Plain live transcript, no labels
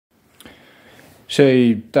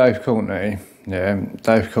See, Dave Courtney, yeah,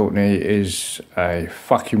 Dave Courtney is a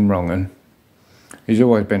fucking wrong'un. He's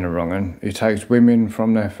always been a wrong'un. He takes women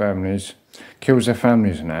from their families, kills their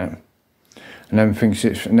families and that, and then thinks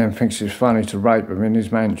it's funny to rape them in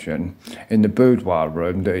his mansion in the boudoir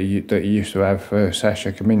room that he used to have for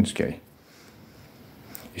Sasha Kaminsky.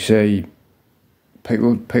 You see,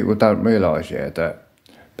 people don't realise yet that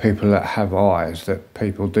people that have eyes, that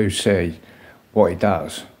people do see what he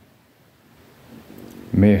does.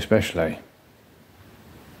 Me especially.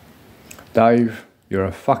 Dave, you're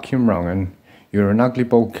a fucking wrong'un. You're an ugly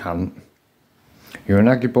bald cunt. You're an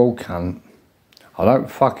ugly bald cunt. I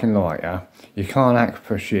don't fucking like you. You can't act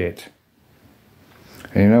for shit.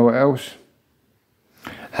 And you know what else?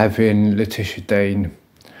 Having Letitia Dean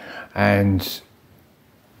and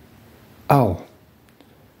other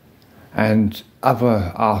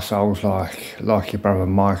arseholes like your brother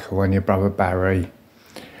Michael and your brother Barry,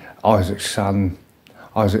 Isaac's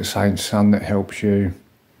Saint's son that helps you.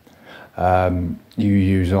 You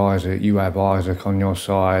use Isaac, you have Isaac on your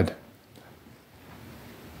side.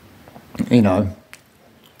 You know,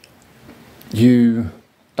 you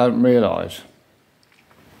don't realise.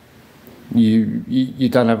 You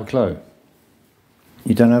don't have a clue.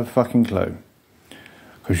 You don't have a fucking clue.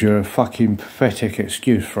 Because you're a fucking pathetic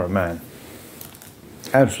excuse for a man.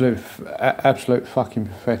 Absolute fucking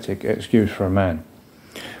pathetic excuse for a man.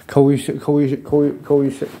 Call yourself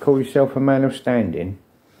a man of standing.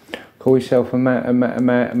 Call yourself a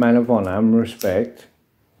man of honour and respect.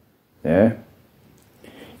 Yeah?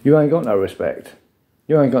 You ain't got no respect.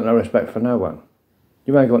 You ain't got no respect for no one.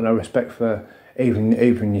 You ain't got no respect for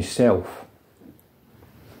even yourself.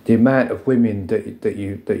 The amount of women that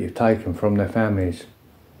you've taken from their families.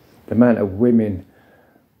 The amount of women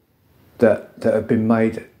that have been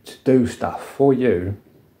made to do stuff for you.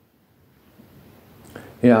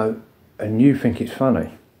 You know, and you think it's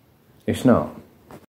funny. It's not.